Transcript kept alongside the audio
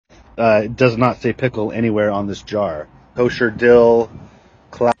does not say pickle anywhere on this jar. Kosher dill.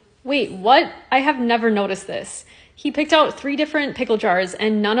 Wait, what? I have never noticed this. He picked out 3 different pickle jars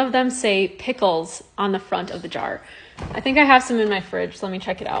and none of them say pickles on the front of the jar. I think I have some in my fridge, so let me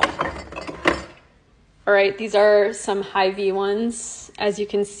check it out. All right, these are some Hy-Vee ones, as you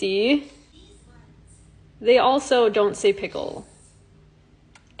can see. They also don't say pickle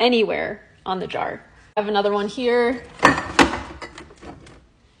anywhere on the jar. I have another one here.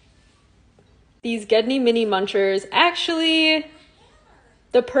 These Gedney Mini Munchers, actually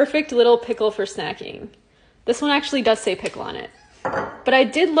the perfect little pickle for snacking. This one actually does say pickle on it. But I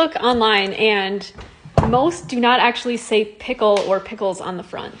did look online and most do not actually say pickle or pickles on the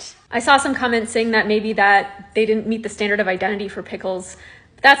front. I saw some comments saying that maybe that they didn't meet the standard of identity for pickles.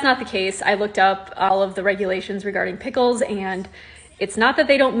 But that's not the case. I looked up all of the regulations regarding pickles and it's not that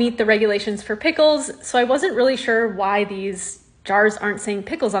they don't meet the regulations for pickles, so I wasn't really sure why these jars aren't saying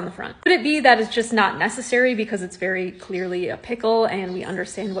pickles on the front. Could it be that it's just not necessary because it's very clearly a pickle and we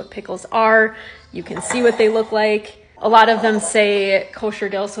understand what pickles are? You can see what they look like. A lot of them say kosher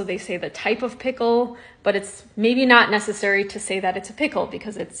dill, so they say the type of pickle, but it's maybe not necessary to say that it's a pickle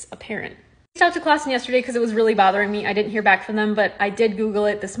because it's apparent. I reached out to Clausen yesterday because it was really bothering me. I didn't hear back from them, but I did Google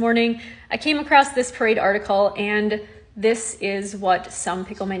it this morning. I came across this Parade article and this is what some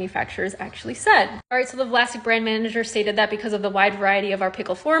pickle manufacturers actually said. All right, so the Vlasic brand manager stated that because of the wide variety of our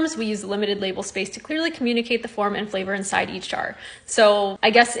pickle forms, we use limited label space to clearly communicate the form and flavor inside each jar. So I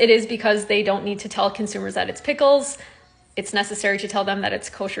guess it is because they don't need to tell consumers that it's pickles. It's necessary to tell them that it's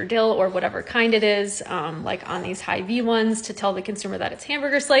kosher dill or whatever kind it is, like on these Hy-Vee ones, to tell the consumer that it's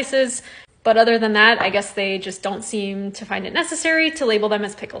hamburger slices. But other than that, I guess they just don't seem to find it necessary to label them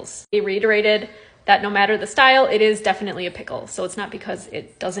as pickles. They reiterated that no matter the style, it is definitely a pickle. So it's not because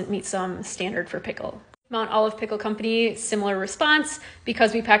it doesn't meet some standard for pickle. Mount Olive Pickle Company, similar response.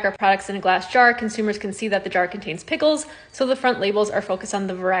 Because we pack our products in a glass jar, consumers can see that the jar contains pickles, so the front labels are focused on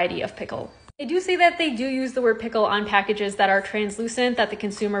the variety of pickle. They do say that they do use the word pickle on packages that are translucent, that the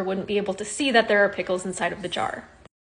consumer wouldn't be able to see that there are pickles inside of the jar.